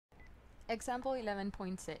Example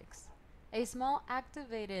 11.6. A small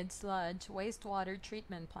activated sludge wastewater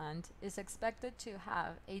treatment plant is expected to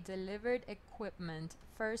have a delivered equipment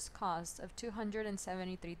first cost of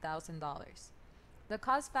 $273,000. The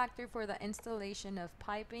cost factor for the installation of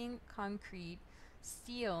piping, concrete,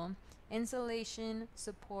 steel, insulation,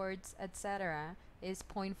 supports, etc. is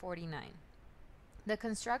 0.49. The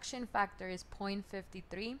construction factor is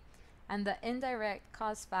 0.53 and the indirect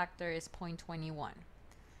cost factor is 0.21.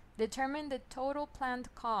 Determine the total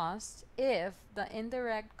plant cost if the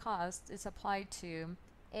indirect cost is applied to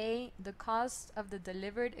A, the cost of the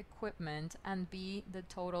delivered equipment, and B, the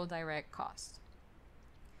total direct cost.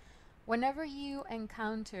 Whenever you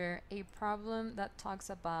encounter a problem that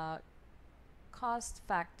talks about cost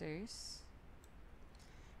factors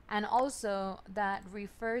and also that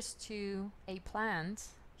refers to a plant,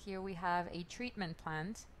 here we have a treatment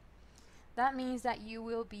plant, that means that you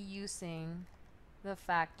will be using the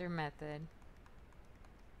factor method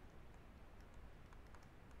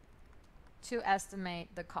to estimate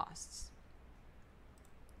the costs.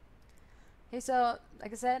 Okay, so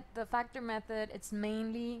like I said, the factor method, it's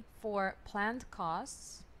mainly for plant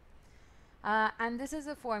costs. And this is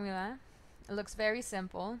a formula. It looks very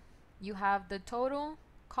simple. You have the total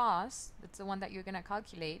cost, that's the one that you're going to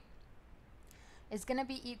calculate, is going to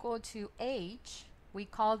be equal to H. We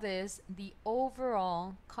call this the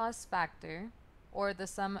overall cost factor, or the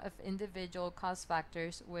sum of individual cost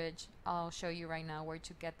factors, which I'll show you right now where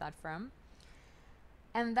to get that from.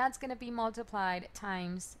 And that's going to be multiplied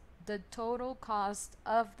times the total cost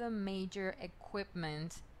of the major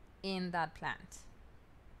equipment in that plant.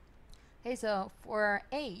 Okay, so for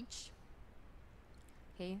H,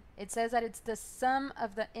 okay, it says that it's the sum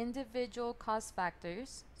of the individual cost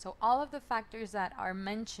factors. So all of the factors that are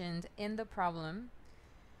mentioned in the problem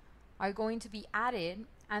are going to be added,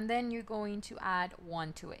 and then you're going to add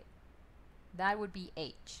 1 to it. That would be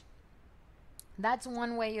H. That's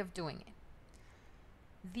one way of doing it.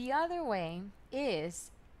 The other way is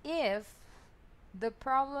if the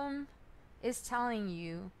problem is telling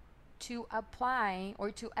you to apply or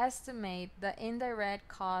to estimate the indirect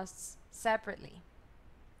costs separately.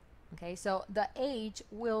 Okay, so the H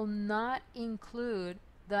will not include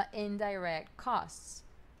the indirect costs.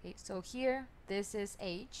 Okay, so here, this is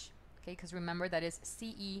H. Okay, because remember that is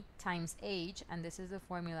CE times H, and this is the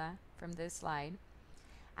formula from this slide.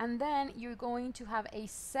 And then you're going to have a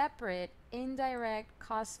separate indirect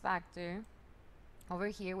cost factor over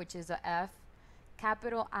here, which is a F,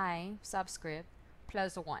 capital I subscript,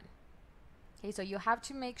 plus 1. Okay, so you have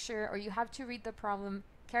to make sure, or you have to read the problem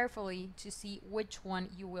carefully to see which one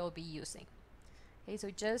you will be using. Okay, so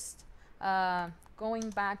just going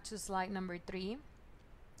back to slide number 3.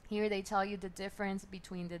 Here they tell you the difference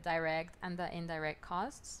between the direct and the indirect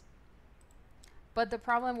costs. But the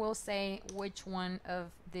problem will say which one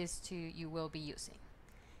of these two you will be using.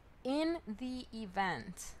 In the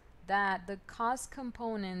event that the cost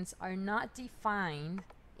components are not defined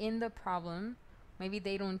in the problem, maybe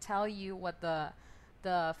they don't tell you what the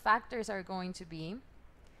factors are going to be,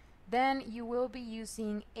 then you will be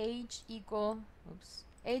using H equal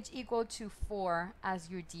to 4 as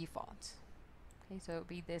your default. Okay, so it would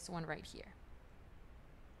be this one right here.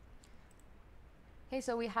 Okay,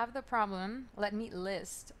 so we have the problem. Let me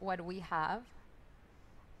list what we have.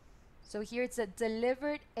 So here it's a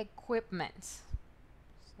delivered equipment.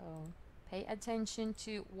 So pay attention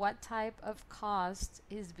to what type of cost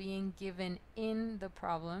is being given in the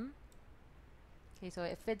problem. Okay, so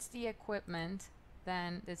if it's the equipment,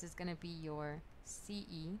 then this is going to be your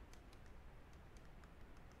CE.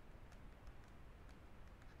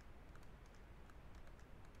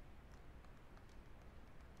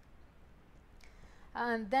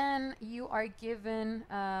 And then you are given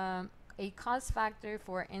a cost factor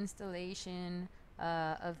for installation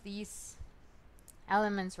of these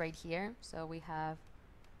elements right here. So we have,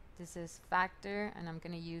 this is factor, and I'm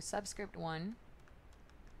going to use subscript 1,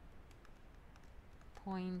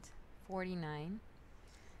 0.49.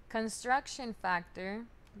 Construction factor,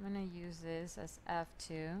 I'm going to use this as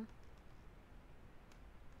F2.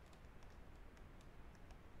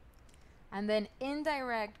 And then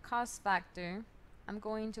indirect cost factor, I'm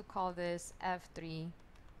going to call this F3,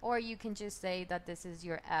 or you can just say that this is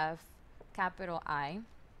your F, capital I.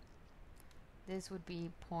 This would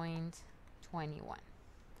be 0.21.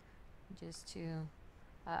 Just to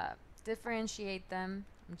differentiate them,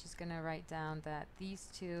 I'm just going to write down that these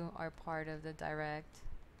two are part of the direct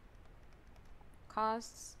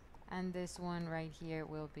costs, and this one right here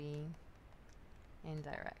will be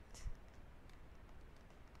indirect.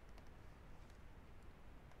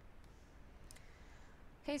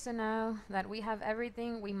 Okay, so now that we have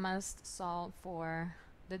everything, we must solve for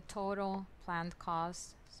the total planned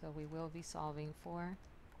cost. So we will be solving for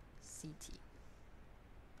CT.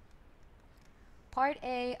 Part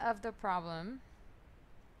A of the problem,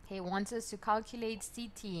 okay, wants us to calculate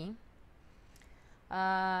CT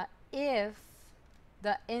if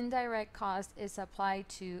the indirect cost is applied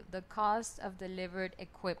to the cost of delivered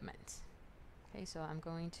equipment. Okay, so I'm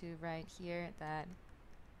going to write here that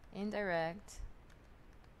indirect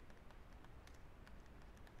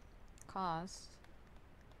cost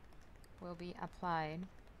will be applied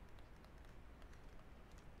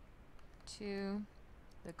to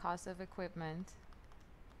the cost of equipment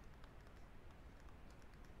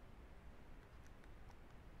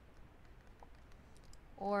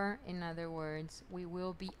or, in other words, we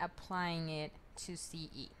will be applying it to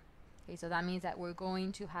CE. Okay, so that means that we're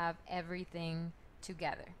going to have everything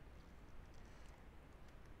together.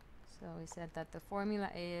 So we said that the formula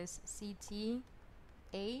is CT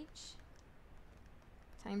H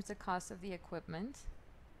times the cost of the equipment.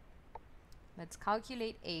 Let's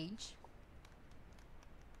calculate H.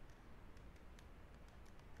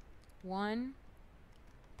 1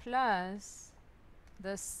 plus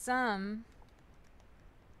the sum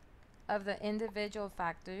of the individual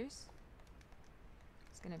factors.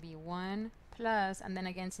 It's going to be 1 plus, and then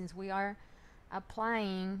again, since we are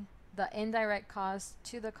applying the indirect cost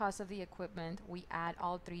to the cost of the equipment, we add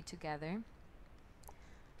all three together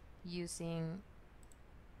using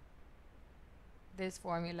this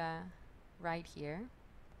formula right here,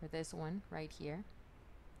 or this one right here.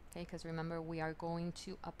 Okay, because remember, we are going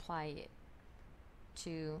to apply it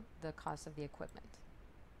to the cost of the equipment.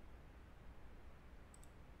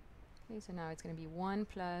 Okay, so now it's going to be 1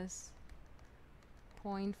 plus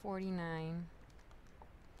 0.49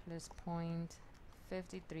 plus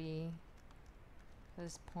 0.53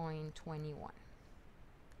 plus 0.21.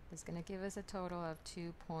 It's going to give us a total of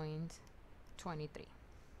 2.23.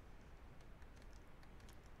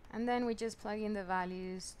 And then we just plug in the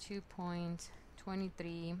values.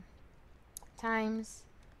 2.23 times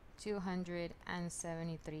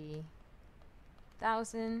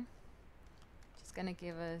 273,000, which is going to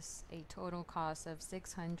give us a total cost of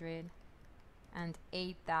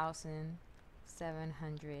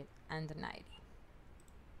 608,790.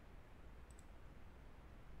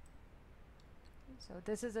 So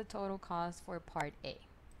this is the total cost for part A.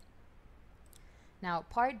 Now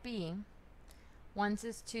part B wants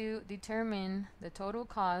us to determine the total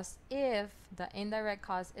cost if the indirect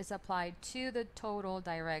cost is applied to the total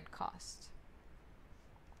direct cost.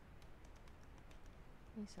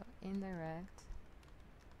 Okay, so indirect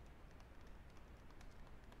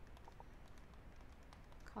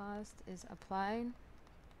cost is applied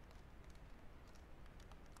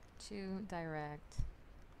to direct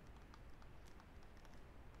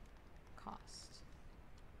cost.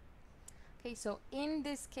 Okay, so in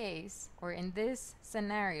this case, or in this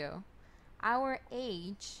scenario, our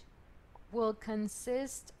H will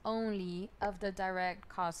consist only of the direct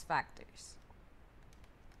cost factors.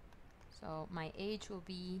 So my H will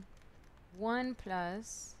be 1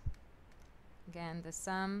 plus, again, the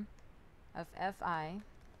sum of Fi,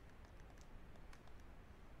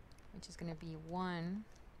 which is going to be 1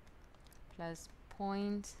 plus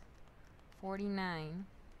 0.49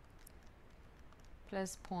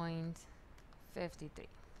 plus 0.53. It's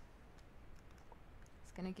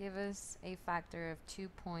going to give us a factor of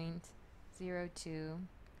 2.02.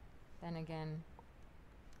 Then again,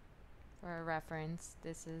 for a reference,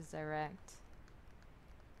 this is direct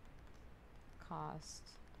cost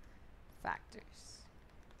factors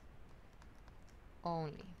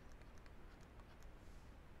only.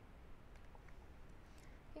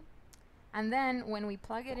 Okay. And then when we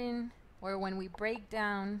plug it in, or when we break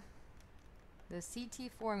down the CT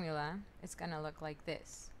formula, it's going to look like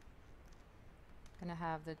this. Going to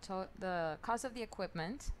have the cost of the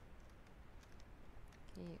equipment,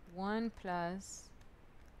 okay, 1 plus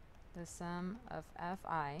the sum of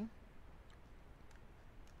Fi,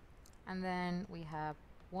 and then we have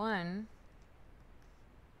 1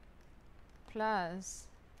 plus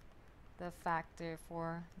the factor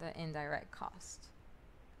for the indirect cost.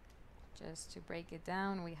 Just to break it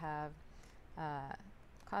down, we have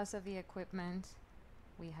cost of the equipment,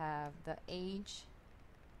 we have the H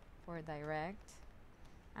for direct,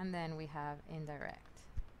 and then we have indirect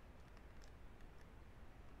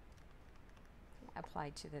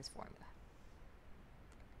applied to this formula.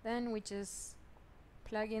 Then we just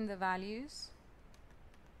plug in the values.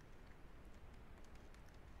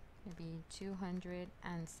 Maybe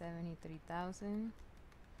 273,000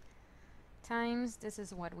 times, this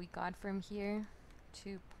is what we got from here,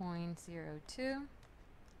 2.02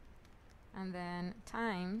 and then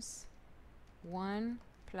times 1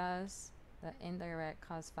 plus the indirect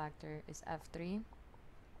cost factor is F3,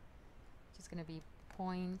 which is going to be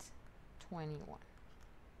 0.21.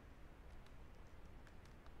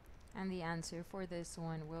 And the answer for this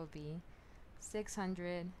one will be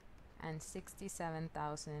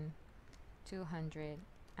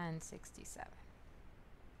 667,267.